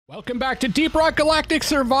Welcome back to Deep Rock Galactic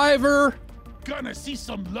Survivor. Gonna see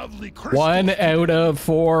some lovely crystals. 1 out of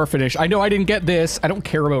 4 finish. I know I didn't get this. I don't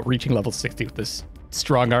care about reaching level 60 with this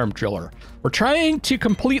strong arm driller. We're trying to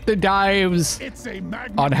complete the dives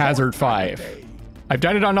on Hazard 5. I've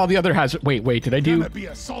done it on all the other hazard. Wait, did I do? Gonna be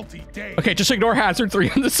a salty day. Okay, just ignore Hazard 3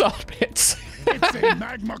 on the salt pits. It's a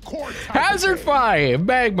magma core. Hazard 5,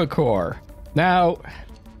 magma core. Now,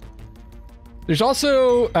 there's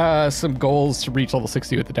also some goals to reach level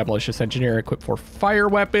 60 with the Demolition Engineer equipped for fire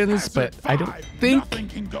weapons, but I don't think nothing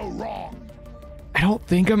can go wrong. I don't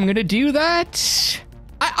think I'm gonna do that.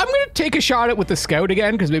 I'm gonna take a shot at with the Scout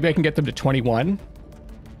again because maybe I can get them to 21.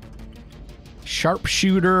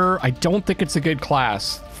 Sharpshooter, I don't think it's a good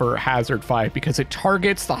class for Hazard 5 because it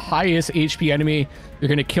targets the highest HP enemy. You're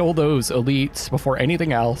gonna kill those elites before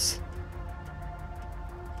anything else.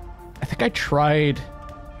 I think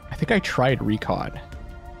I tried Recon.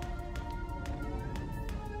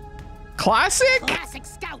 Classic? Classic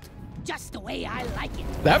Scout, just the way I like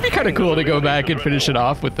it. That'd be kind of cool to go back and finish it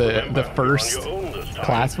off with the first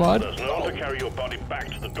class mod. There's none to carry your body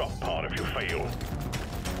back to the drop pod if you fail.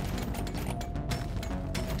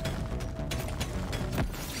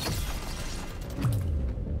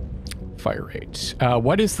 Fire rate.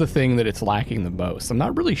 What is the thing that it's lacking the most? I'm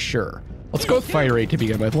not really sure. Let's go with fire rate to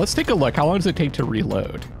begin with. Let's take a look. How long does it take to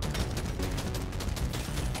reload?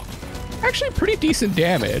 Actually, pretty decent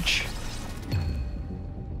damage.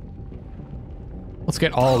 Let's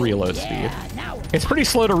get all reload speed. It's pretty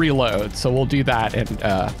slow to reload, so we'll do that and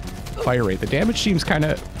fire rate. The damage seems kind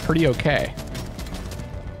of pretty okay.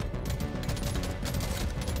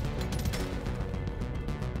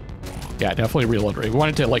 Yeah, definitely reload rate. We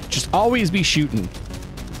want it to like just always be shooting.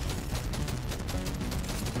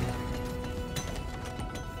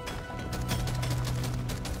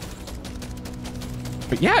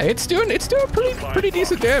 But yeah, it's doing pretty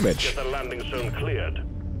decent damage. Get the landing zone cleared.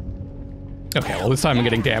 Okay, well this time I'm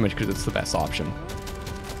getting damage because it's the best option.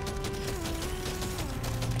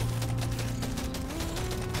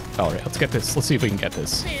 All right, let's get this. Let's see if we can get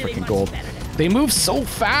this freaking gold. They move so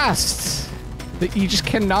fast that you just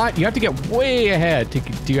cannot. You have to get way ahead to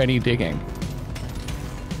do any digging.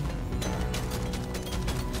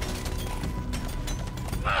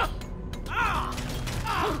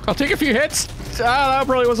 I'll take a few hits. That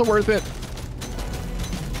probably wasn't worth it.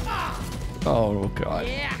 Oh god.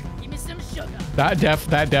 Yeah, give me some sugar. That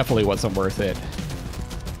definitely wasn't worth it.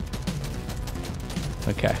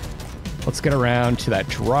 Okay. Let's get around to that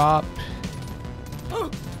drop.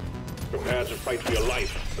 Prepare to fight for your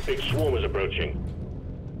life. The big swarm is approaching.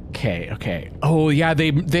 Okay. Oh yeah, they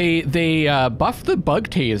buffed the bug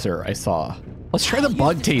taser, I saw. Let's try the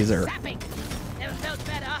bug taser. Never felt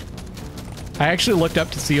better. I actually looked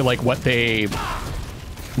up to see like what they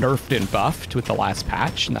nerfed and buffed with the last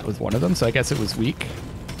patch, and that was one of them, so I guess it was weak.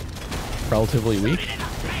 Relatively weak.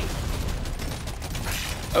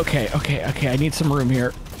 Okay, I need some room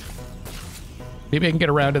here. Maybe I can get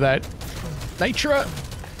around to that Nitra.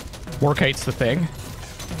 Morkite's the thing.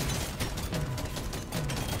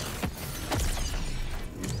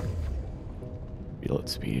 Reload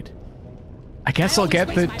speed. I guess I'll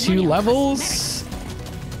get the 2 levels.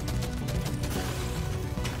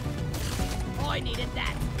 I needed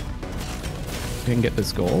that. I can get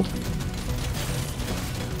this gold.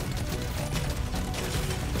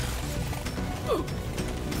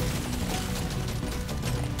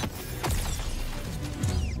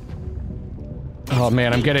 Oh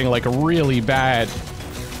man, I'm getting like really bad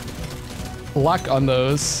luck on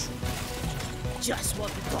those. Just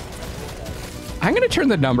what we got. I'm gonna turn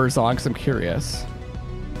the numbers on because I'm curious.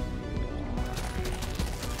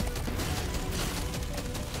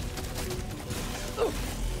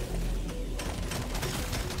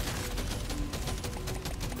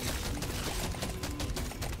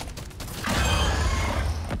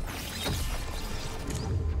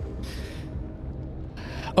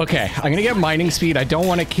 Okay, I'm gonna get mining speed. I don't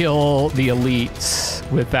want to kill the elites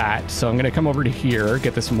with that, so I'm gonna come over to here,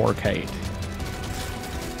 get this Morkite.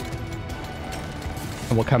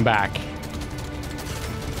 And we'll come back.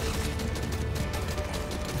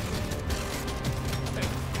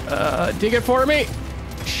 Dig it for me.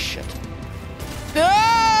 Shit.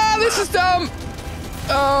 Ah, this is dumb.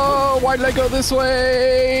 Oh, why did I go this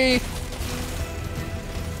way?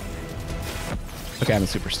 Okay, I'm a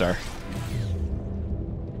superstar.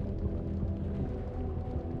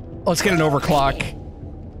 Let's get an overclock.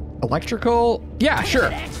 Electrical? Yeah,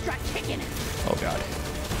 sure. Oh god.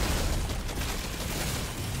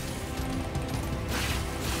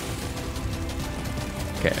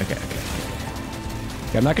 Okay.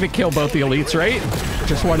 Yeah, I'm not gonna kill both the elites, right?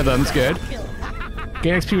 Just one of them's good.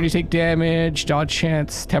 Gain XP when you take damage, dodge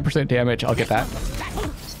chance, 10% damage. I'll get that.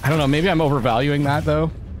 I don't know, maybe I'm overvaluing that though.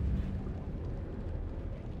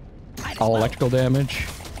 All electrical damage.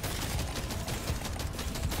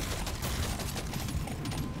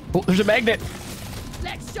 Oh, there's a magnet.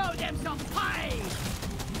 Let's show them some pie.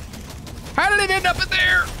 How did it end up in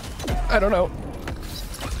there? I don't know.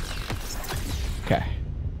 Okay.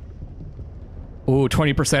 Ooh,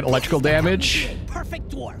 20% electrical damage. Perfect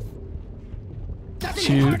dwarf.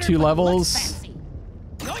 Two levels.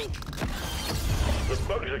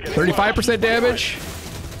 35% damage.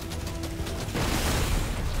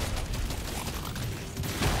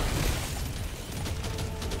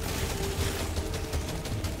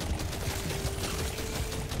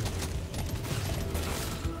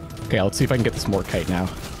 Okay, let's see if I can get this Morkite now.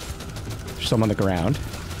 There's some on the ground.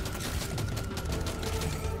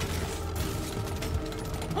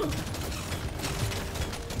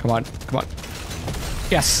 Come on, come on.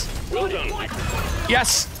 Yes. Well done.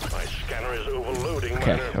 Yes. My scanner is overloading.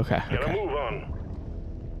 Okay, Miner. okay, Get okay. a move on.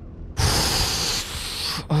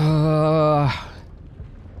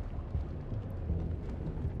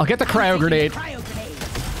 I'll get the cryo grenade. Cryo grenade.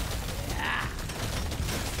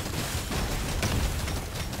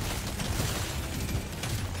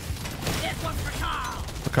 This one's for Carl.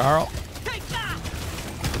 For Carl. Take that.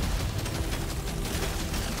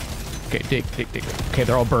 Okay, dig. Okay,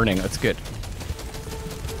 they're all burning. That's good.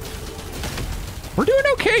 We're doing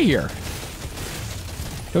okay here.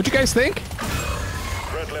 Don't you guys think?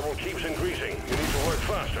 Threat level keeps increasing. You need to work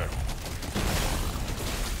faster.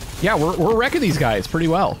 Yeah, we're wrecking these guys pretty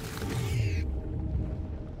well.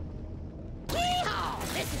 Yeehaw!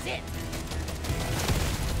 This is it.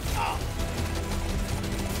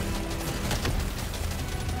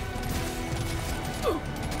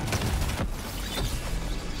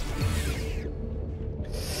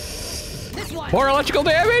 This one. More electrical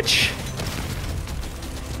damage.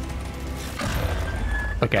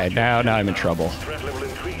 Okay, now I'm in trouble. Threat level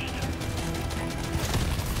increased.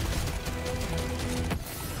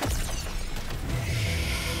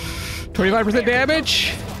 $25%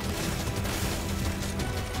 damage.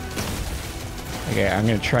 Okay, I'm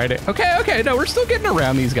gonna try to. Okay, no, we're still getting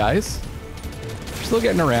around these guys. We're still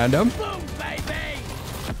getting around them. Boom, baby.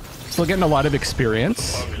 Still getting a lot of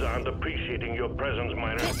experience. Bugs aren't appreciating your presence,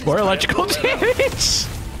 Miner. More electrical damage.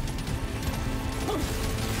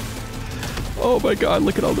 Oh my god,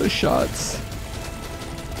 look at all those shots.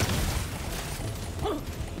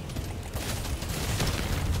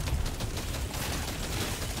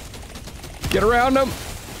 Get around them.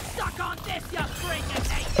 Suck on this, you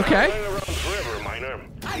freaking Okay. Hang around forever, Miner.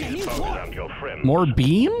 These bugs aren't your friends. More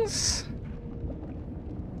beams?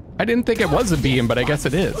 I didn't think it was a beam, but I guess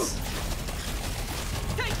it is.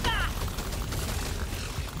 Take that.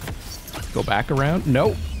 Go back around.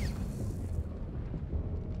 Nope.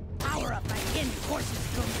 Power up my hidden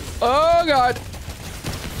horses. Oh god.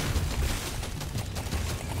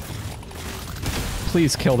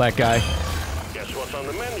 Please kill that guy. Guess what's on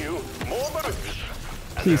the menu? More bugs.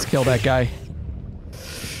 Please kill that guy.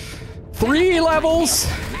 3 levels.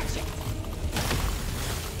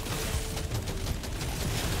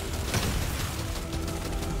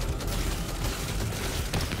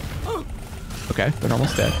 Okay, they're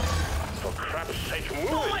almost dead. For crap's sake, move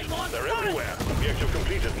it. They're everywhere. Objective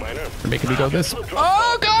completed, Miner. They're making me go this.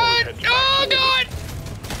 Oh god! Oh god!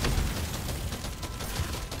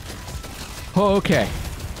 Okay.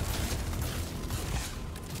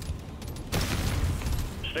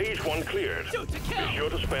 Stage 1 cleared. Be sure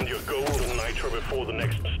to spend your gold and nitro before the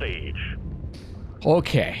next stage.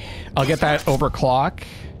 Okay. I'll get that overclock.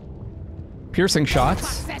 Piercing shots.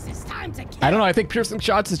 Says it's time to kill. I don't know, I think piercing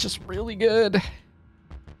shots is just really good.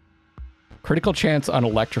 Critical chance on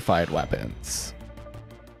electrified weapons.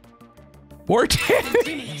 More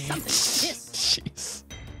Dreaming of something like this. Jeez.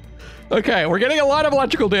 Okay, we're getting a lot of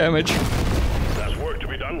electrical damage. There's work to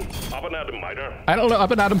be done. Up and at 'em, Miner. I don't know,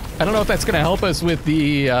 up and at 'em. I don't know if that's gonna help us with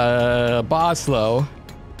the boss though.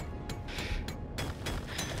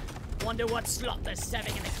 Wonder what slot they're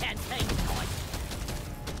serving in the campaign tonight.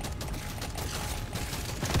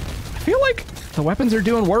 I feel like the weapons are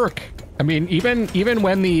doing work. I mean, even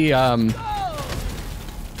when the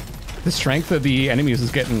strength of the enemies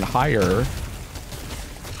is getting higher,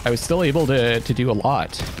 I was still able to do a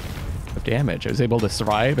lot of damage. I was able to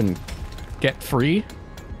survive and get free.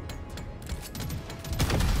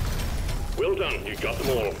 Well done. You got them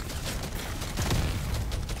all.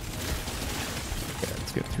 Okay,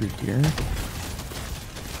 let's get through here.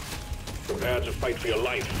 Prepare to fight for your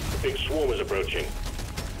life. The big swarm is approaching.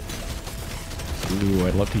 Ooh,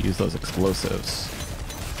 I'd love to use those explosives.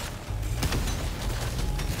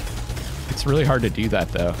 It's really hard to do that,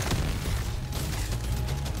 though.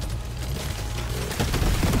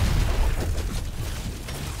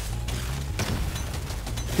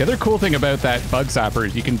 The other cool thing about that bug zapper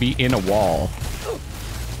is you can be in a wall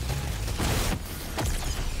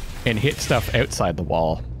and hit stuff outside the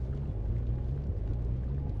wall.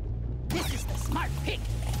 This is the smart pick.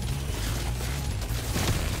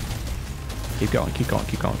 Keep going, keep going,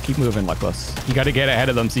 keep going. Keep moving, Luckless. You got to get ahead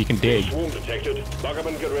of them so you can dig. Swarm detected. Lock up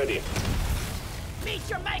and get ready. Meet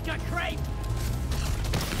your maker, Creep.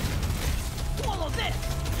 Swallow this.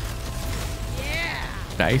 Yeah.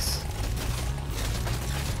 Nice.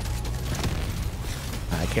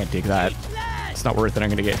 I can't dig that. It's not worth it. I'm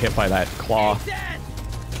going to get hit by that claw.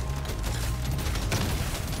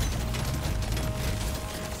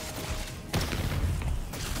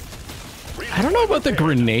 I don't know about the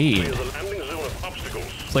grenade.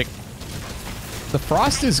 It's like, the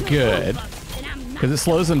frost is good because it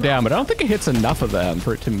slows them down, but I don't think it hits enough of them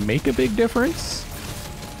for it to make a big difference.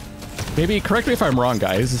 Maybe, correct me if I'm wrong,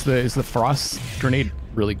 guys. Is the frost grenade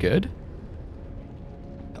really good?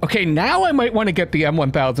 Okay, now I might want to get the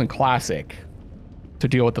M1000 Classic to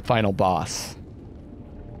deal with the final boss.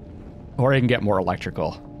 Or I can get more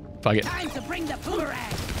electrical. Fuck it. Time to bring the boomerang.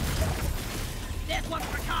 This one's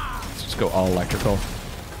for Carl. Let's just go all electrical.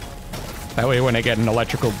 That way when I get an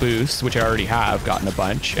electrical boost, which I already have gotten a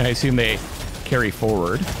bunch, and I assume they carry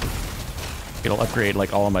forward, it'll upgrade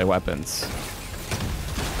like all of my weapons.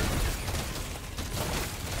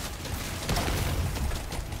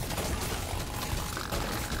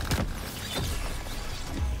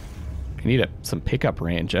 I need some pickup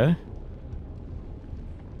range, eh?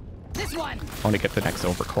 This one. I want to get the next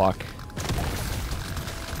overclock.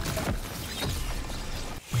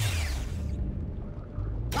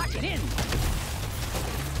 Lock it in.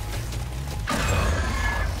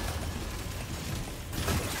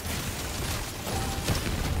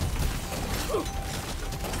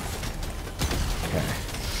 Okay.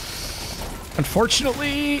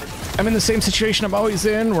 Unfortunately, I'm in the same situation I'm always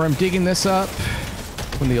in, where I'm digging this up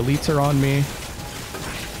when the elites are on me.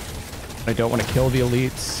 I don't want to kill the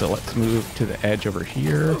elites, so let's move to the edge over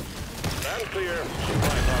here.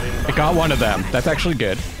 I got one of them. That's actually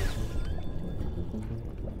good.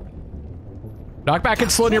 Knock back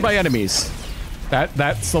and slow nearby enemies.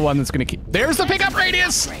 That's the one that's gonna keep. There's the pickup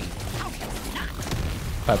radius!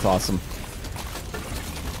 That's awesome.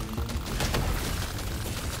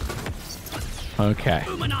 Okay.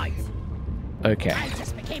 Okay. I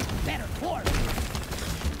just became a better dwarf.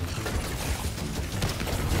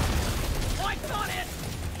 I got it.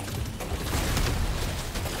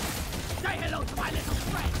 Say hello to my little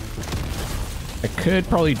friend. I could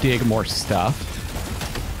probably dig more stuff.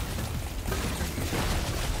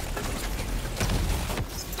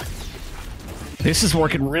 This is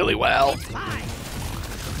working really well. Fine.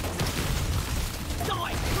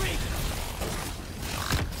 Die, creep.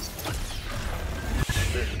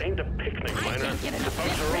 This ain't a picnic, I Miner. can't get The enough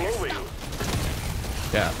bugs of are this all over rare you.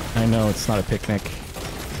 stuff. Yeah, I know it's not a picnic.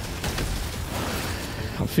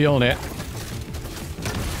 I'm feeling it.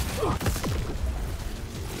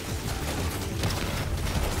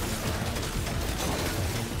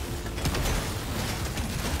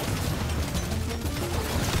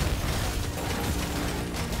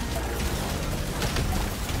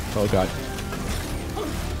 Oh god.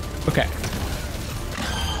 Okay.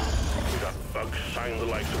 We got bugs, signs the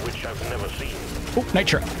likes of which I've never seen. Oh,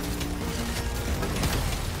 nitro.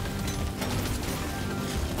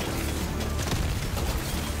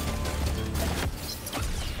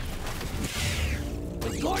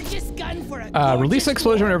 Gorgeous gun for a Release gorgeous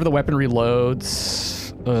explosion dwarf. whenever the weapon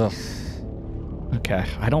reloads. Ugh. Okay,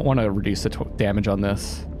 I don't want to reduce the damage on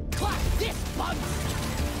this. Clock this, bugs.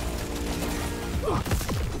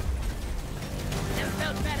 Never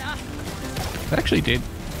felt better. That actually did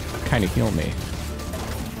kind of heal me.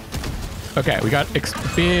 Okay, we got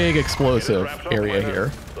big explosive Wrapped up, area Miner.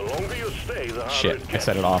 here. The longer you stay, the harder Shit, it I gets.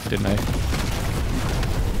 set it off, didn't I?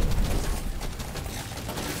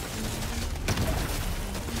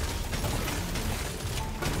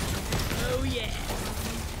 Oh yeah.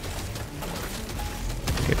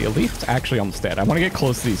 Okay, the elite's actually almost dead. I want to get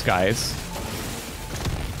close to these guys.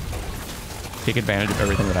 Take advantage of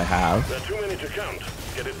everything that I have. There are too many to count.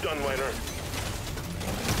 Get it done, Miner.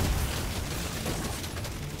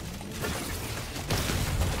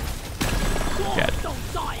 Dead. Don't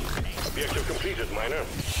die, honey. Objective completed, Miner.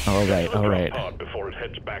 All right, all right. Part before it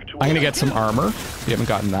heads back to I'm gonna get some armor. We haven't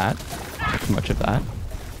gotten that. Not too much of that.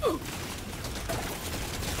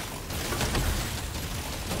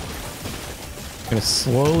 I'm gonna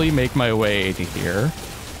slowly make my way to here.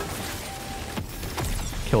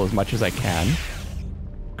 kill as much as I can.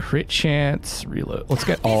 Crit chance, reload. Let's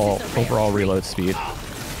get all overall reload speed.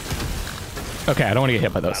 Okay, I don't want to get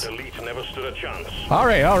hit by those. That elite never stood a chance. All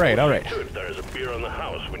right, all right, all right. There is a beer on the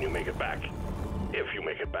house when you make it back. If you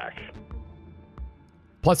make it back.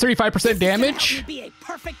 Plus 35% damage. You be a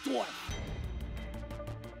perfect dwarf.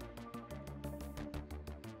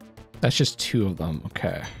 That's just 2 of them.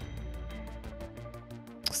 Okay.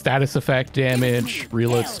 Status effect damage,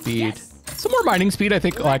 reload speed. Some more mining speed I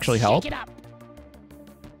think will actually help. Shake it up.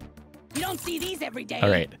 You don't see these every day. All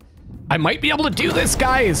right. I might be able to do this,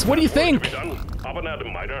 guys. What do you think? Done. Up and at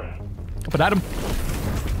him, miner. Up and at him.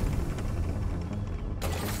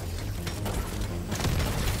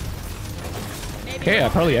 Okay, I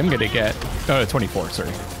probably am gonna get 24,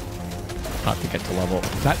 sorry. Not to get to level.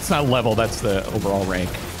 That's not level, that's the overall rank.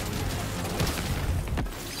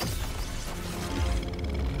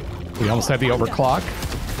 We almost had the overclock.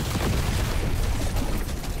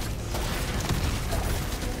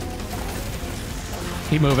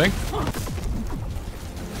 Keep moving.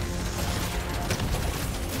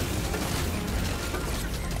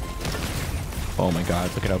 Oh my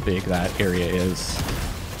god, look at how big that area is.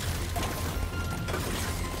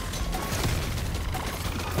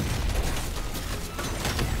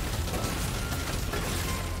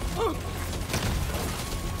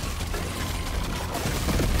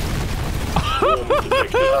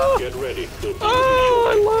 Get ready. Oh,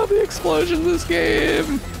 I love the explosions in this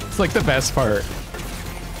game. It's like the best part.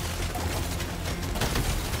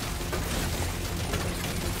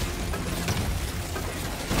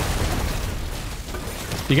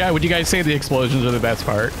 Would you guys say the explosions are the best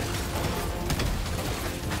part?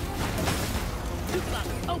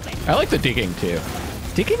 I like the digging too.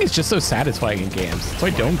 Digging is just so satisfying in games. That's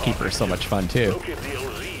why Dome Keeper is so much fun too. Locate the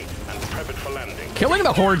LZ and prep it for landing. Killing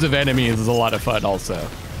the hordes of enemies is a lot of fun also.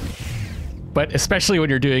 But especially when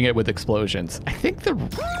you're doing it with explosions. I think the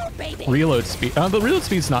reload speed, the reload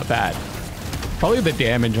speed's not bad. Probably the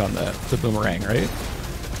damage on the boomerang, right?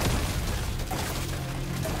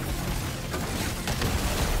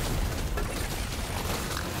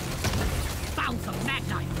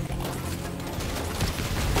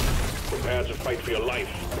 Prepare to fight for your life.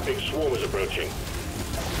 A big swarm is approaching.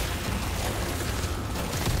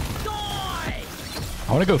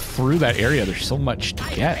 I want to go through that area. There's so much to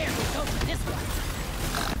get.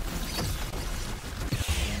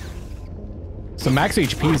 So max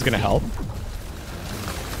HP is going to help.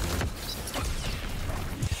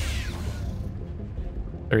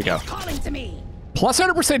 There we go. Plus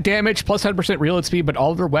 100% damage, plus 100% reload speed, but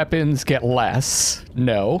all of their weapons get less.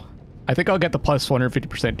 No. I think I'll get the plus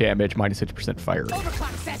 150% damage, minus 50% fire rate.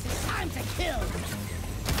 Overclock says it's time to kill.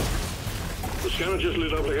 The scanner just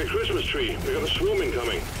lit up like a Christmas tree. We got a swarm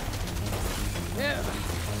incoming.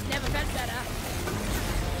 Never been better.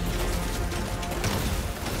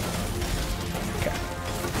 Okay.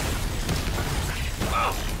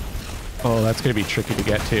 Oh, that's going to be tricky to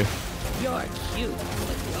get to. You're cute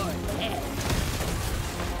with your head.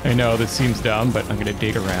 I know, this seems dumb, but I'm going to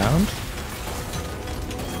dig around.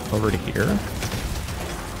 Over to here.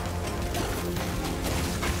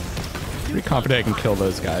 Pretty confident I can kill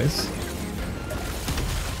those guys.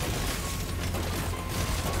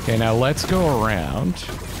 Okay, now let's go around.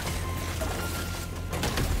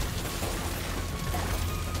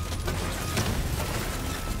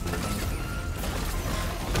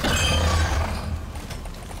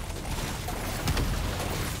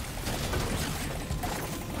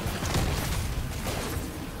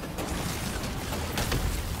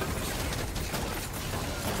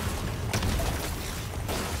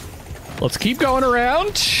 Let's keep going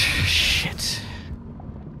around. Shit.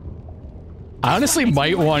 I honestly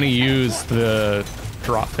might want to use the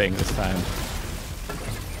drop thing this time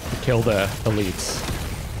to kill the elites.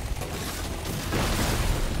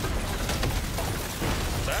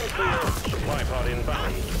 Supply pod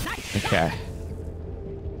inbound. Okay.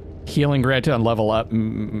 Healing granted on level up.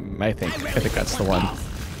 I think that's the one.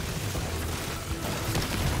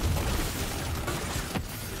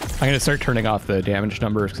 I'm gonna start turning off the damage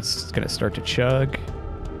numbers because it's gonna start to chug.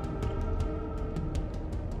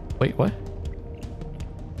 Wait, what?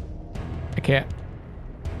 I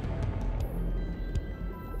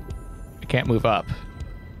can't move up.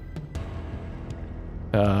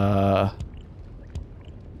 I'm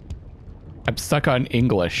stuck on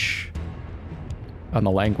English on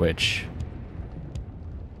the language.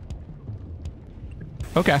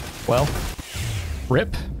 Okay, well,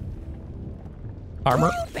 rip. Armor.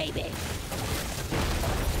 Ooh, baby.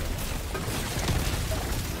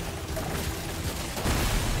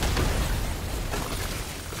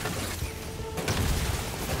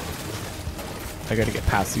 I gotta get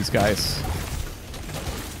past these guys.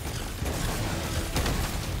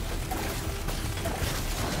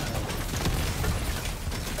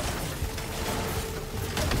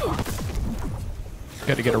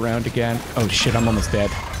 Gotta get around again. Oh shit, I'm almost dead.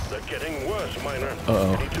 They're getting worse, Miner.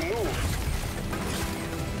 Uh-oh. You need to move.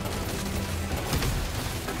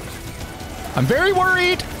 I'm very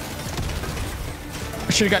worried!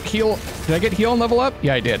 I should've got heal. Did I get heal and level up?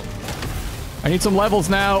 Yeah, I did. I need some levels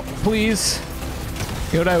now, please.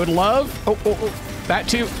 You know what I would love? Oh, oh, oh. That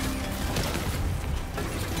too.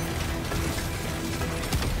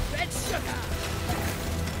 Red sugar.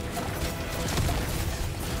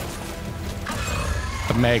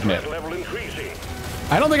 A magnet. Threat level increasing.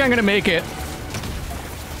 I don't think I'm gonna make it.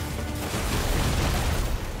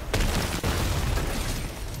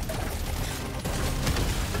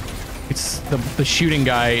 It's the shooting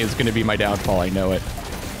guy is gonna be my downfall, I know it.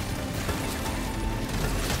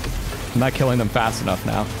 I'm not killing them fast enough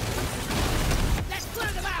now. Let's clear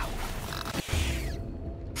them out.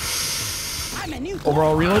 I'm a new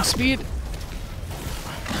Overall reload speed?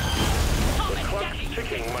 Clock's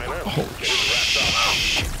ticking, Miner. Oh,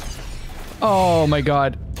 oh my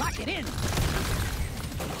god. Lock it in.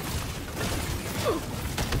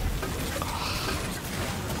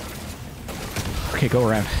 Okay, go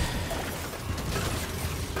around.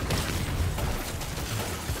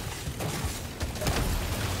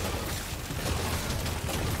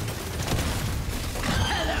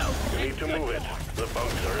 You need to move it. The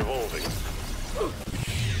bugs are evolving.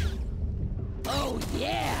 Oh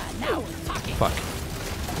yeah, now we're talking. Fuck.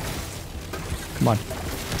 Come on.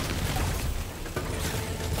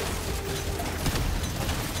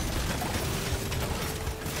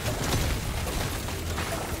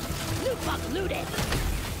 Loot bug looted.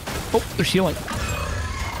 Oh, they're healing.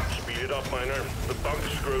 Speed it up, Miner. The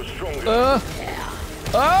bugs grow stronger.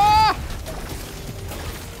 Ah!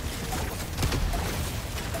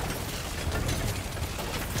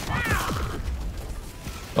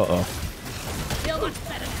 Uh-oh. Feel much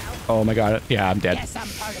better now. Oh my god. Yeah, I'm dead. Yes, I'm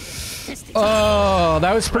part of the statistics. Oh,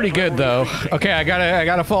 that was pretty good though. Okay, I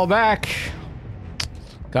gotta fall back.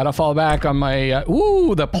 Gotta fall back on my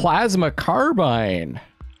ooh, the plasma carbine.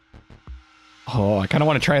 Oh, I kind of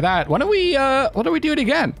want to try that. Why don't we do it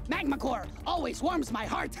again Magma core always warms my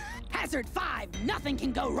heart. Hazard 5, nothing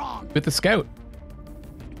can go wrong. with the scout?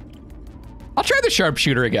 I'll try the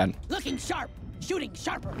sharpshooter again. Looking sharp, shooting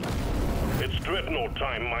sharper. It's dreadnought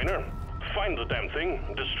time, Miner. Find the damn thing,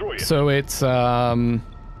 destroy it. So it's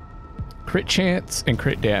crit chance and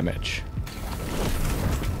crit damage.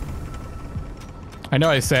 I know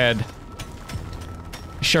I said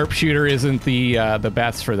sharpshooter isn't the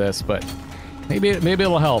best for this, but maybe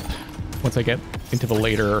it'll help once I get into the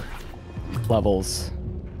later levels.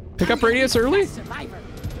 Pick up radius early? Survivor.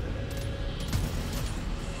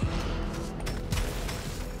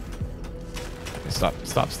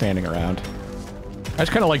 Stop standing around. I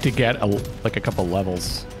just kind of like to get like a couple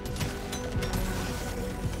levels.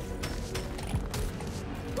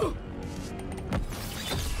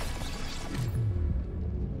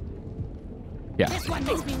 Yeah, This one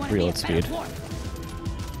makes me want to be a reload better speed. dwarf.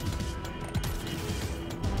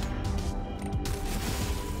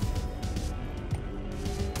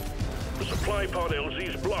 The supply pod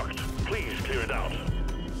LZ is blocked. Please clear it out.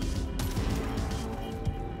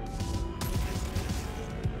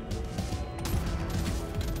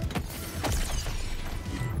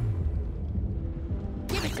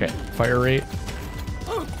 Give it to Okay, me. fire rate.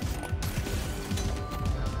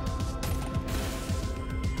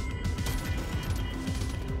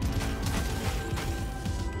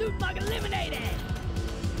 Loot bug eliminated.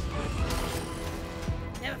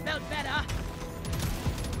 Never felt better.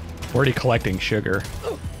 Already collecting sugar.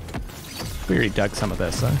 We already dug some of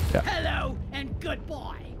this, huh? Yeah. Hello and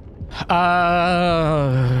goodbye.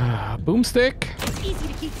 Boomstick. It's easy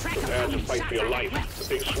to keep track of Prepare how to many fight shots for your I life. left. The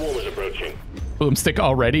big swarm is approaching. Boomstick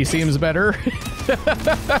already seems better. You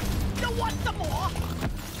want some more?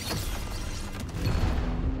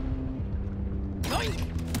 Yoink.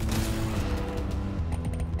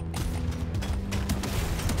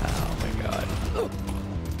 Oh my god.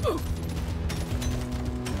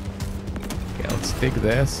 Okay, let's dig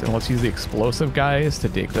this, and let's use the explosive guys to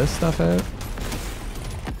dig this stuff out.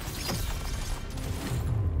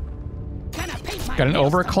 Gonna paint my Got an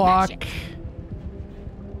nails to overclock. match it.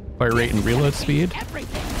 Fire rate and reload speed.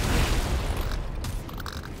 Everything.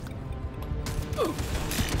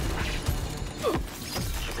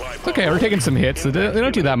 Supply pod Okay, we're taking some hits. They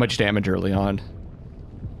don't do that much damage early on.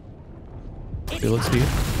 Reload speed.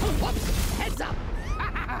 Whoops, heads up.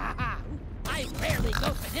 I rarely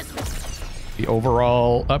go for this one. The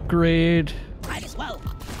overall upgrade. Try to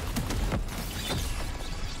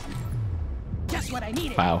Just what I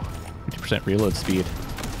needed. Wow, 50% reload speed.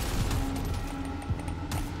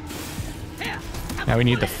 Here, have Now a we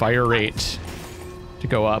need the bullet. fire rate to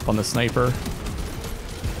go up on the sniper.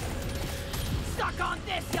 Suck on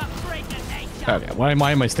this, you freak of nature. Okay,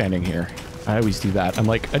 why am I standing here? I always do that. I'm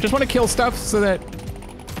like, I just want to kill stuff so that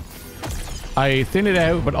I thin it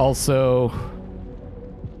out, but also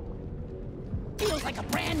Feels like a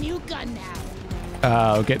brand new gun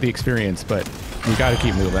now. get the experience, but you gotta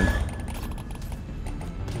keep moving.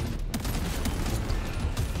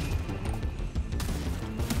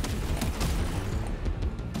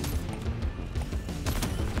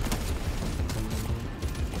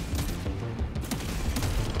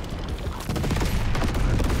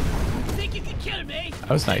 Think you can kill me? That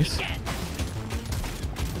was nice.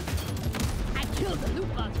 I killed the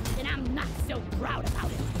Lovelocks, and I'm not so proud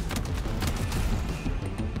about it.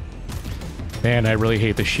 Man, I really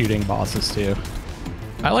hate the shooting bosses too.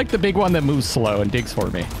 I like the big one that moves slow and digs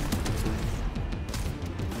for me.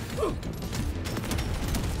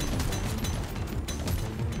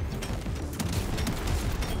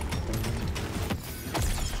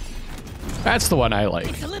 That's the one I like.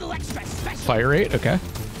 It's a little extra special. Fire rate, okay.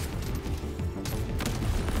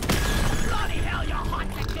 Bloody hell, you're hot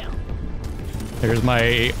to kill. There's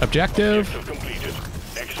my objective. Objective completed.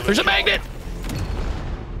 Excellent. There's a magnet!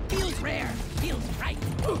 Feels rare. Feels right.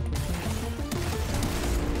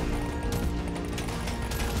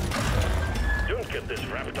 Don't get this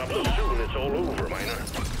wrapped up so soon it's all over, miner.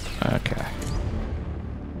 Okay.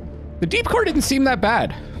 The deep core didn't seem that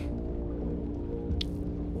bad.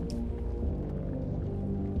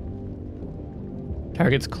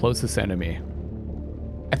 Target's closest enemy.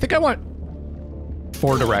 I think I want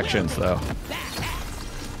 4 directions though.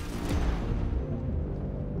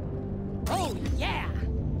 Oh, yeah.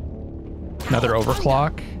 Another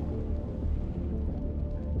overclock.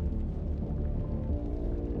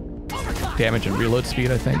 Overclock. Damage and reload speed,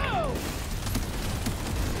 I think. Go.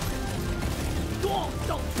 Dwarves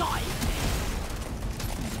don't die.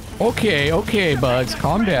 Okay, Bugs.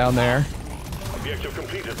 Calm down there. Objective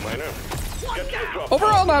completed, miner. Get to the drop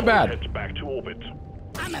Overall, not pod before bad. it heads back to orbit.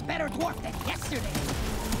 I'm a better dwarf than yesterday.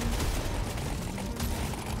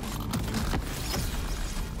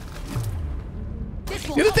 This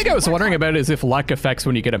will The other thing I was help me wondering work about is if luck affects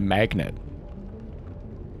when you get a magnet.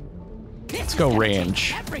 This Let's is go gonna range.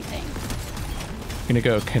 change everything. I'm gonna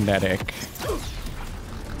go kinetic.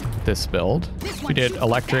 This build. We did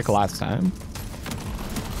electric last time.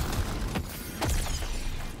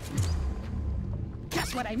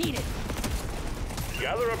 Just what I needed.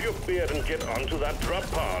 Gather up your beard and get onto that drop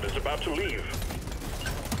pod. It's about to leave.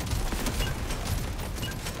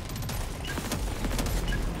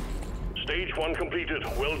 Stage 1 completed.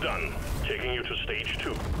 Well done. Taking you to stage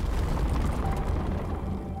 2.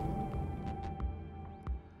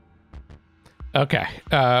 Okay.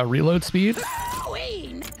 Reload speed.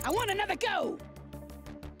 Queen! I want another go.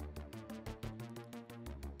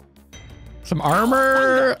 Some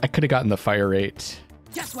armor. I could have gotten the fire rate.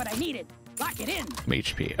 Just what I needed. Lock it in. Some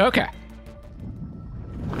HP. Okay.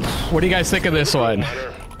 What do you guys think of this one?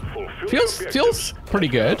 Miner, fulfill Feels your feels objectives. pretty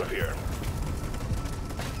Let's get good. out of here.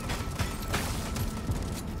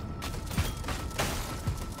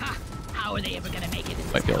 Ha! How are they ever gonna make it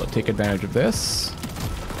in Might be able to take advantage of this.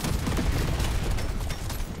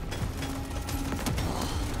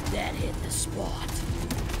 That hit the spot.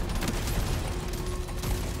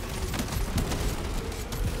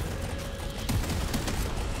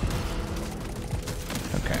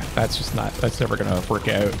 Okay, that's never gonna work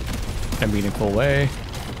out in a meaningful way.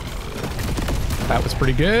 That was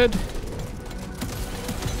pretty good.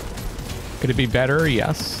 Could it be better?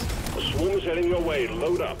 Yes. The swarm is heading your way.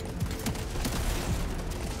 Load up.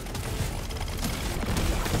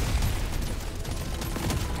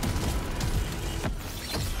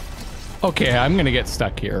 Okay, I'm gonna get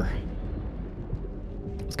stuck here.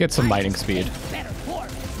 Let's get some mining speed. Better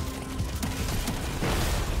dwarf.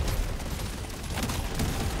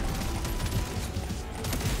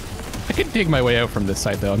 I can dig my way out from this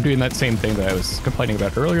side though. I'm doing that same thing that I was complaining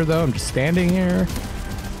about earlier though. I'm just standing here.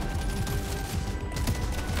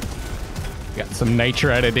 Got some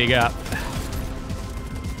nitro to dig up.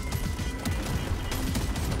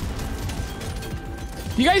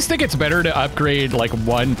 Do you guys think it's better to upgrade like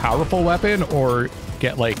one powerful weapon or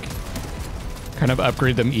get like kind of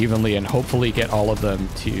upgrade them evenly and hopefully get all of them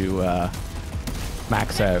to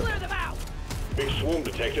max out? Clear them out. Big swarm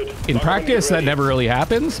detected. In Not practice, that ready. never really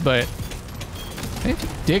happens, but if you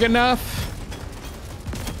dig enough,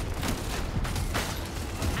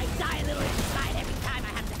 I die a little inside every time I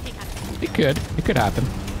have to take out a it could happen.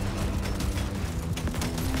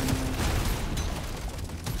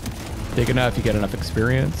 Big enough, you get enough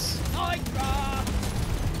experience.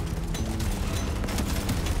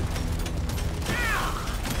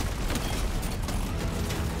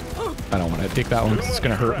 I don't want to take that one because it's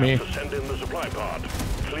going to hurt me. Send in the supply pod.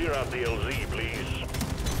 Clear out the LZ, please.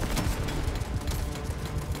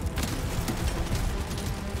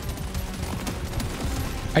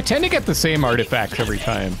 I tend to get the same artifacts every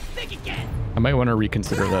time. I might want to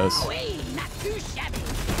reconsider those. Not too shabby.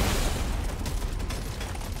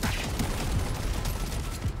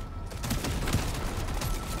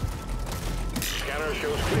 Scanner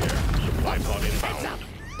shows clear. Supply pod inbound.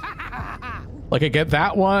 Like I get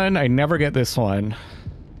that one, I never get this one.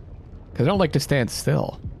 Because I don't like to stand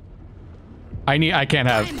still. I can't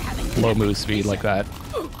have low move speed like that.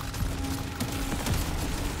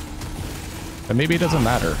 But maybe it doesn't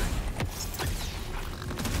matter.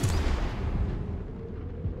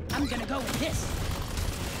 I'm gonna go with this.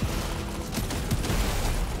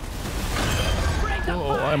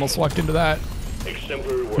 Oh, I almost walked into that.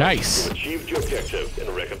 Exemplary work. Nice. You achieved your objective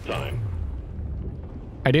in record time.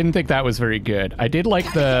 I didn't think that was very good. I did like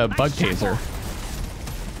the bug taser.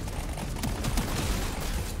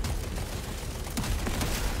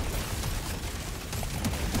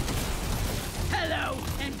 Hello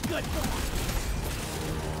and goodbye.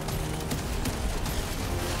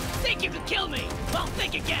 Think you could kill me? Well,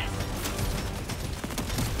 think again.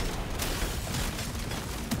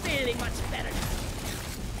 Feeling much better now.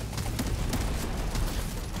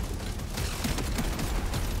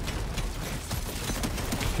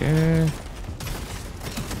 Okay.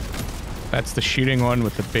 That's the shooting one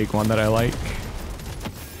with the big one that I like.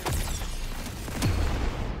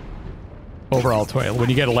 Overall 12. When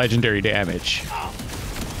you get a legendary damage,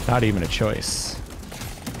 not even a choice.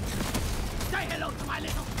 Say hello to my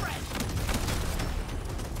little friend.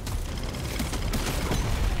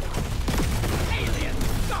 Alien,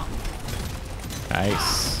 go.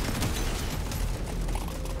 Nice.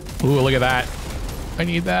 Ooh, look at that. I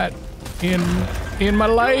need that in my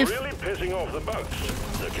life. You're really pissing off the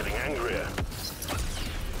bugs. They're getting angrier.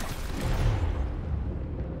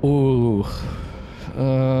 Ooh.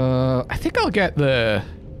 I think I'll get the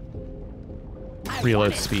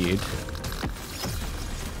reload speed.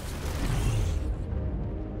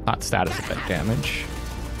 Not status effect damage.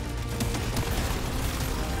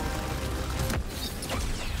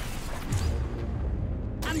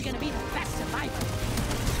 I'm gonna be the best survivor.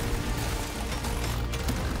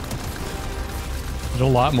 There's a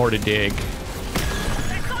lot more to dig.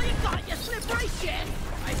 That's all you got, you slippery shit.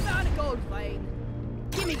 I found a gold vein.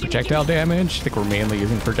 Gimme, Projectile damage. I think we're mainly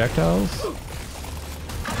using projectiles.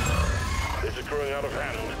 This is growing out of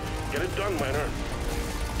hand. Get it done, miner.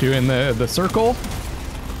 Doing the circle.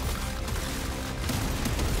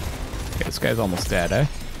 Okay, this guy's almost dead, eh?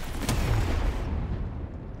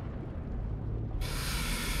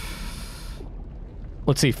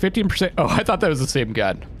 Let's see, 15%. Oh, I thought that was the same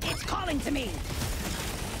gun. It's calling to me.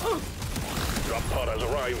 Drop pod has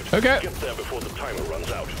arrived. Okay. Get there before the timer runs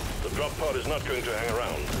out. The drop pod is not going to hang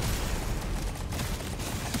around.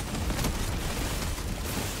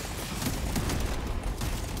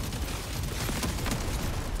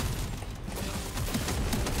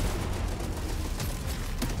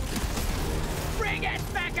 Bring it,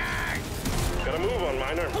 Becker! Gotta move on,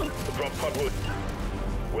 miner. The drop pod will...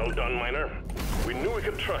 Well done, miner. We knew we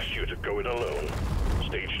could trust you to go it alone.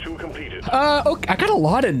 Stage 2 completed. Okay, I got a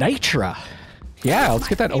lot of nitra. Yeah, let's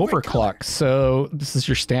get that overclock. So this is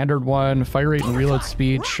your standard one. Fire rate and reload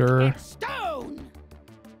speed, sure. Stone!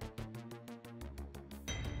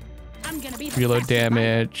 I'm gonna be the Reload best survivor.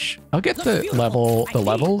 damage. I'll get the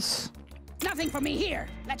levels. Nothing for me here.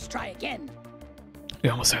 Let's try again. We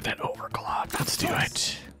almost had that overclock. Let's do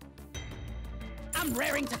it. I'm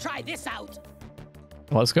raring to try this out.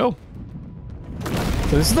 Let's go.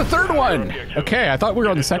 So this is the third one. Okay, I thought we were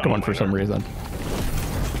on the second one for some reason.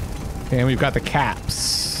 And we've got the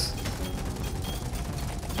caps.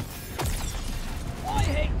 I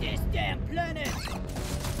hate this damn planet.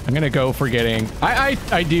 I'm gonna go for getting...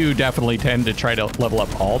 I do definitely tend to try to level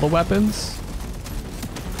up all the weapons.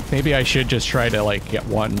 Maybe I should just try to like get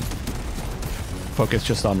one. Focus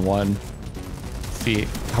just on one. See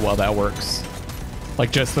how well that works.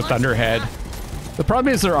 Like just the Thunderhead. The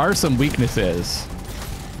problem is there are some weaknesses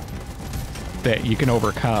that you can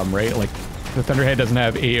overcome, right? Like the Thunderhead doesn't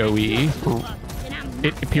have AoE.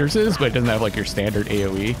 It pierces, but it doesn't have like your standard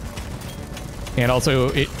AoE. And also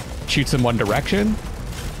it shoots in one direction.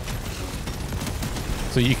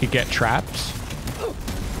 So you could get trapped.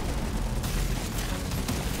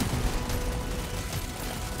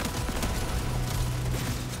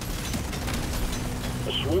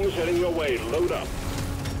 A swarm is heading your way. Load up.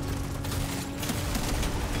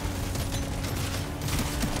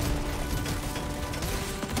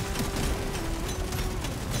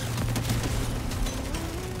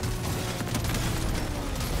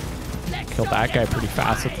 Killed that guy pretty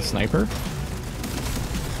fast with the sniper.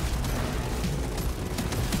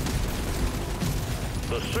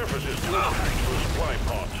 The surface is too packed for a supply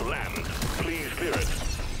pod to land. Please clear it.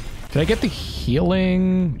 Did I get the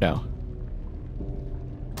healing? No.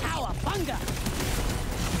 Cowabunga!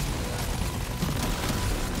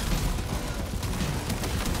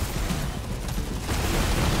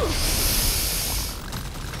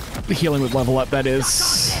 The healing would level up, that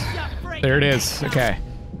is. There it is. Okay.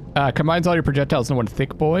 Combines all your projectiles into one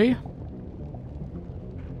thick boy.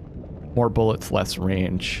 More bullets, less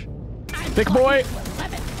range. Thick boy!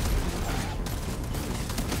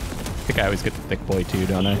 I think I always get the thick boy too,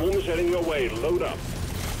 don't I? Swarm's heading your way. Load up.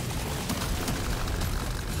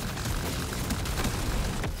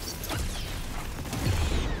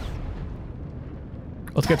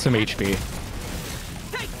 Let's get some HP.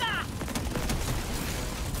 Take that!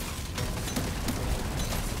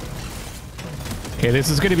 Okay, this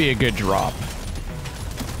is going to be a good drop.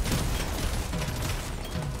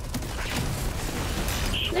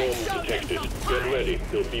 Swarm detected. Get ready.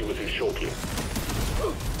 They'll be with you shortly.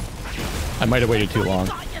 I might have waited too long.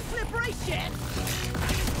 Got your slippery shit!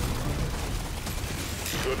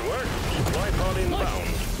 Good work. Supply pod inbound.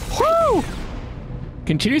 Woo!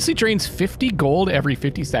 Continuously drains 50 gold every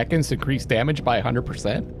 50 seconds to increase damage by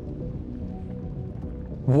 100%.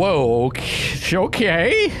 Whoa,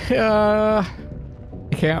 okay. I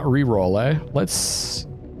can't re-roll, eh? Let's...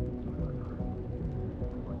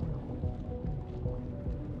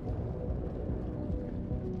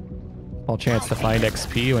 Small chance to find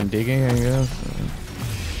XP when digging, I guess.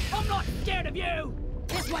 I'm not scared of you!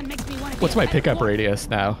 This one makes me want to. What's my pickup radius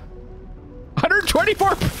now?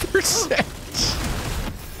 124%!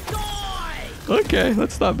 Okay,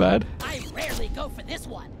 that's not bad. I rarely go for this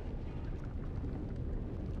one.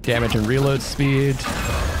 Damage and reload speed.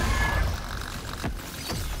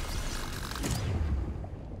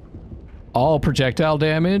 All projectile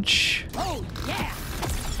damage. Oh yeah.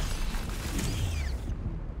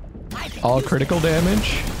 All critical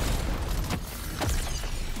damage.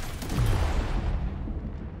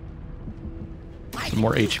 Some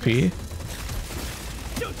more HP.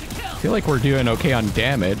 I feel like we're doing okay on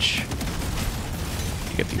damage.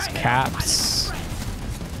 Get these caps.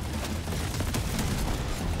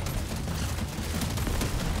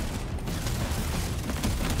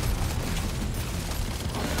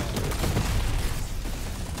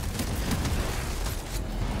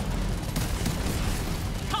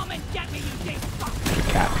 Come and get me, you big fuck. There's a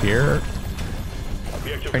cap here.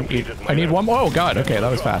 I need one more. Oh god, okay,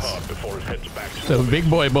 that was fast. So big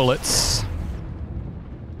boy bullets.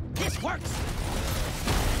 This works.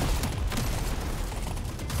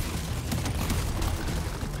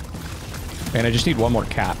 Man, I just need one more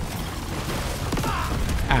cap.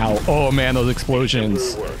 Ow. Oh man, those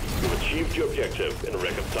explosions. You've achieved your objective in a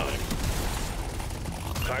record time.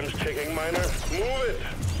 Time's ticking, Miner. Move it!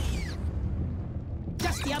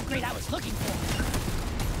 Just the upgrade I was looking for.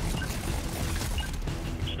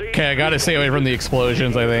 Okay, I gotta stay away from the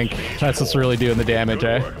explosions, I think. That's what's really doing the damage,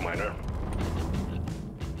 eh?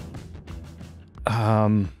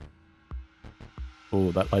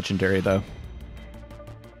 Ooh, that legendary though.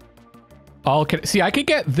 See, I could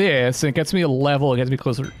get this, and it gets me a level, it gets me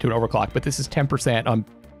closer to an overclock, but this is 10% on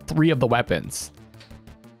 3 of the weapons.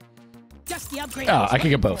 Just the upgrade. Oh, I could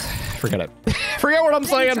get both. Forget it. Forget what I'm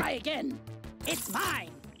saying. Try again. It's mine.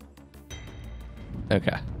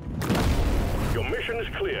 Okay. Your mission is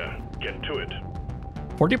clear. Get to it.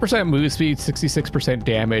 40% move speed, 66%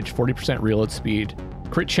 damage, 40% reload speed,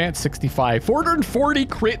 crit chance 65, 440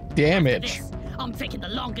 crit damage. After this, I'm taking the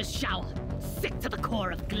longest shower. Sick to the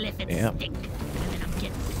core of glyph and Damn. stink. And then I'm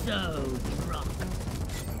getting so drunk.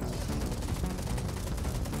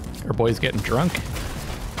 Our boy's getting drunk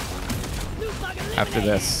after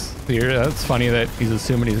this. That's funny that he's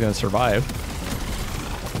assuming he's going to survive.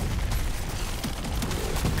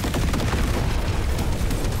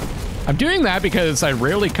 I'm doing that because I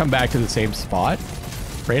rarely come back to the same spot,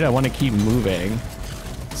 right? I want to keep moving.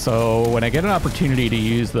 So when I get an opportunity to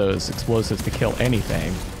use those explosives to kill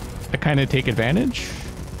anything, I kind of take advantage.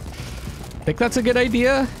 Think that's a good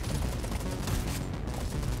idea?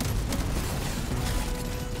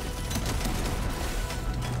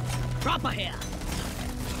 Proper here.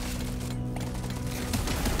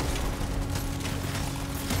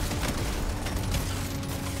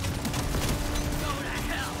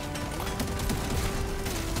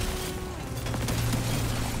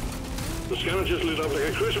 The scanner just lit up like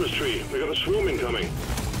a Christmas tree. We got a swarm incoming.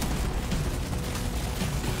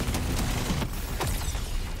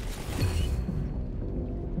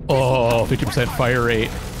 Oh, 50% fire rate.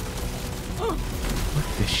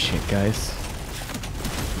 this shit, guys.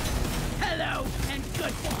 Hello and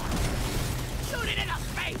goodbye. Shoot it in the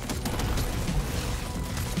face.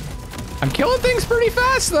 I'm killing things pretty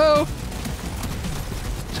fast, though.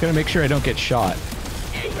 Just gotta make sure I don't get shot.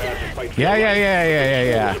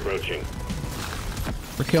 Yeah. Approaching.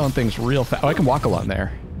 We're killing things real fast. Oh, I can walk along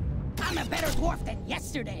there. I'm a better dwarf than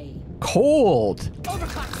yesterday. Cold.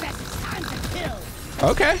 Overclock says it's time to kill.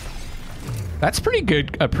 Okay. That's pretty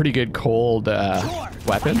good. A pretty good cold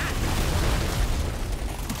weapon. See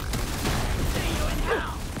you in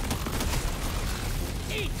hell.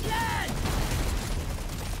 Eat lead.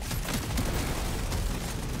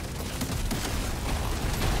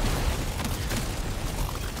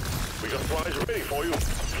 We got supplies ready for you.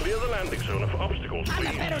 Clear the landing zone of obstacles, I'm a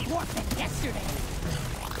please. better dwarf than yesterday.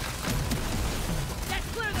 Let's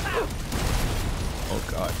clear them out. Oh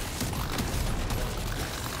god.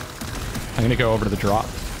 I'm gonna go over to the drop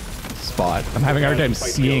spot. I'm having a hard time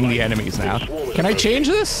seeing the enemies now. Can I change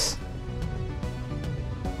this?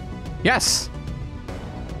 Yes.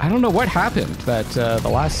 I don't know what happened that the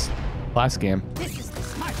last game. This is the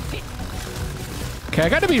smart pit. Okay, I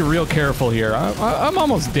got to be real careful here. I'm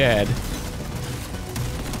almost dead.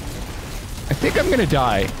 I think I'm gonna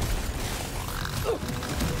die.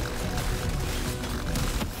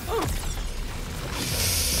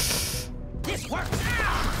 This works.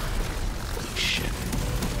 Shit.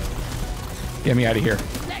 Get me out of here.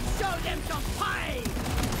 Let's show them some pie.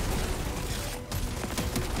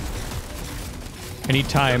 I need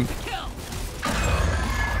time. Kill.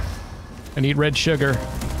 I need red sugar.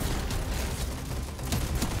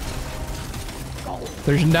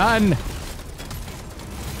 There's none.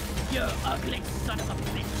 You ugly son of a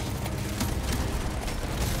bitch.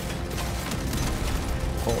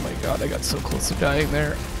 Oh my god, I got so close to dying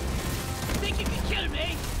there. Think you can kill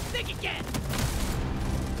me? Think again.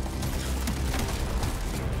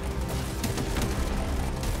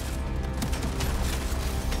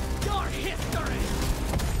 Your history.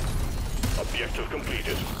 Objective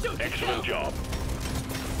completed. Excellent job.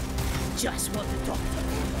 Just what the doctor.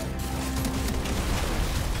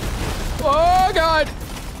 Oh god!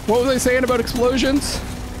 What was I saying about explosions?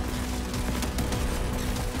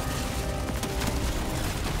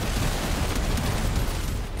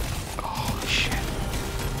 Oh shit.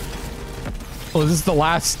 Oh, this is the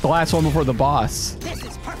last one before the boss. This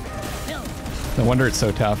is perfect. Build. No wonder it's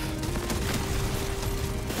so tough.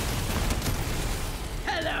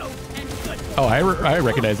 Hello and good. Oh, I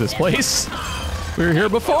recognize this place. We were here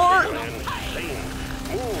before.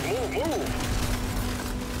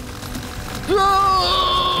 Move.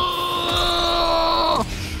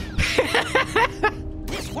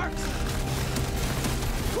 This works.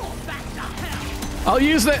 Go back to hell. I'll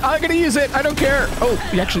use it. I'm gonna use it. I don't care. Oh,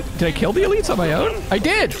 you actually, did I kill the elites on my own? I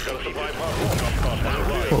did.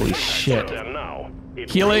 Holy shit.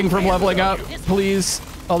 Healing from leveling up, please.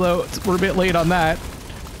 Although we're a bit late on that.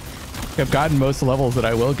 I've gotten most levels that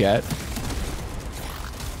I will get.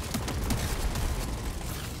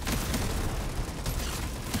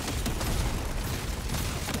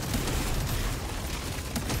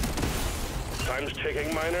 Time's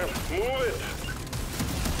ticking, Miner. Move it.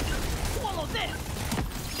 Swallow this.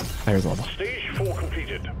 There's a level. Stage 4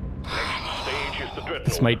 completed. Next stage is the dreadnought.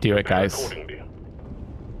 This might do it, Prepare guys. accordingly.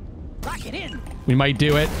 Lock it in. We might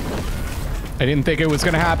do it. I didn't think it was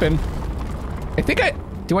gonna happen. I think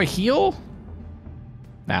do I heal?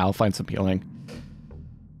 Nah, I'll find some healing.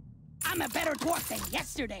 I'm a better dwarf than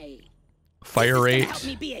yesterday. Fire This is rate. gonna help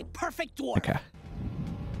me be a perfect dwarf. Okay.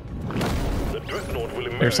 The dreadnought will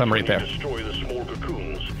emerge There's some right when you there. destroy the small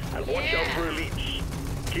cocoons. And watch out for elites.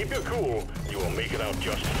 Keep your cool. You will make it out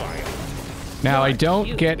just fine. Now, I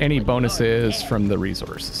don't get any bonuses from the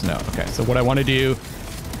resources. No. Okay, so what I want to do,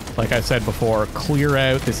 like I said before, clear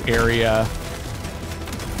out this area.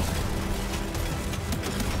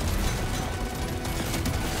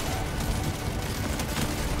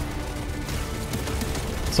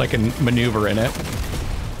 So I can maneuver in it.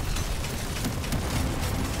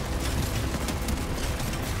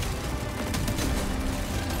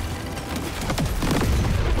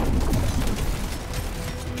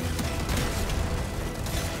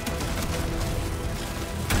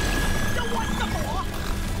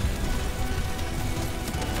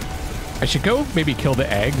 I should go maybe kill the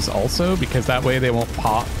eggs also, because that way they won't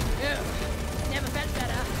pop Never felt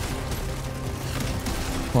better.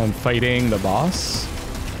 while I'm fighting the boss.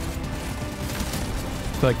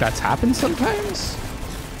 I feel like that's happened sometimes.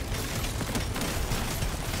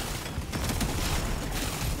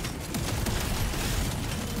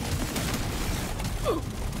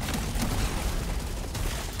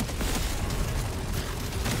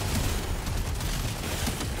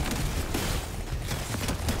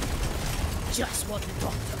 just what the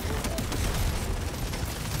doctor.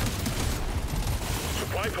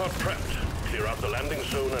 Supply pod prepped. Clear out the landing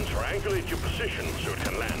zone and triangulate your position so it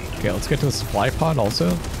can land. Okay, let's get to the supply pod also.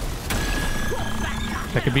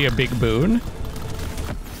 That could be a big boon.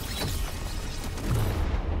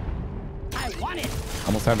 I want it.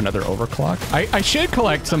 Almost have another overclock. I should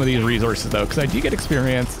collect some of these resources though, because I do get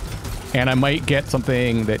experience, and I might get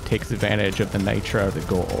something that takes advantage of the nitro, the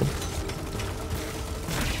gold.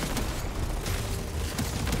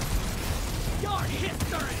 Your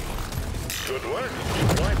history. Good work.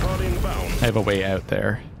 Supply pod inbound. I have a way out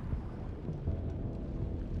there.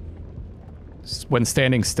 When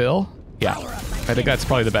standing still? Yeah. I think that's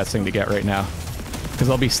probably the best thing to get right now. Because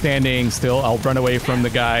I'll be standing still. I'll run away from the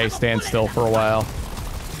guy, stand still for a while.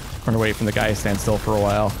 Run away from the guy, stand still for a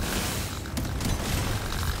while.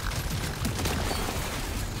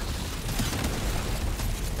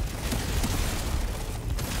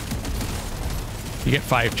 You get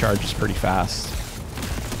 5 charges pretty fast.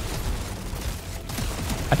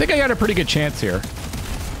 I think I got a pretty good chance here.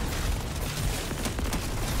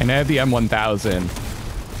 And I have the M1000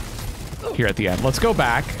 here at the end. Let's go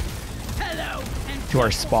back to our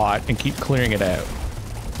spot and keep clearing it out.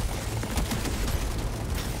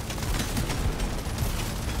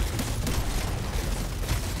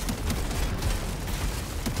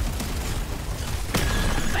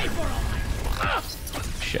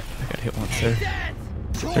 Shit, I got hit once there.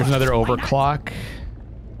 There's another overclock.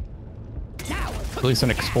 At least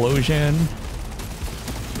an explosion.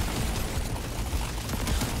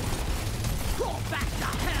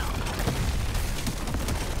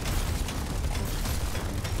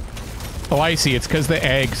 Oh, I see. It's because the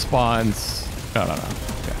egg spawns. No. Okay.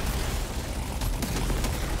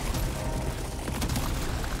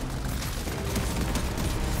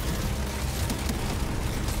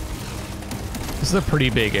 This is a pretty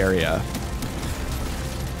big area.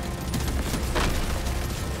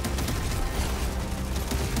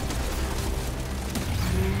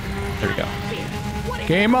 There we go.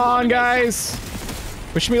 Game on, guys.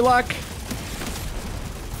 Wish me luck.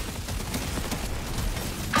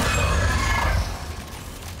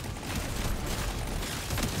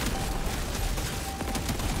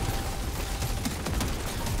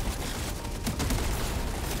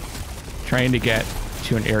 Trying to get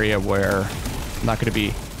to an area where I'm not going to be,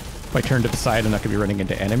 if I turn to the side, I'm not going to be running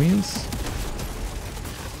into enemies.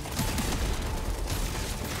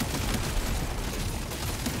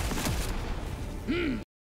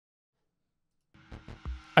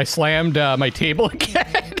 I slammed my table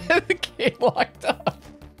again and the game locked up.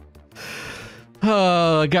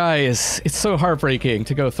 Oh, guys, it's so heartbreaking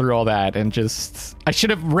to go through all that and just, I should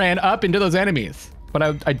have ran up into those enemies, but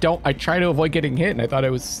I try to avoid getting hit and I thought I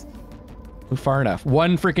was far enough.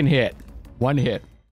 One freaking hit. One hit.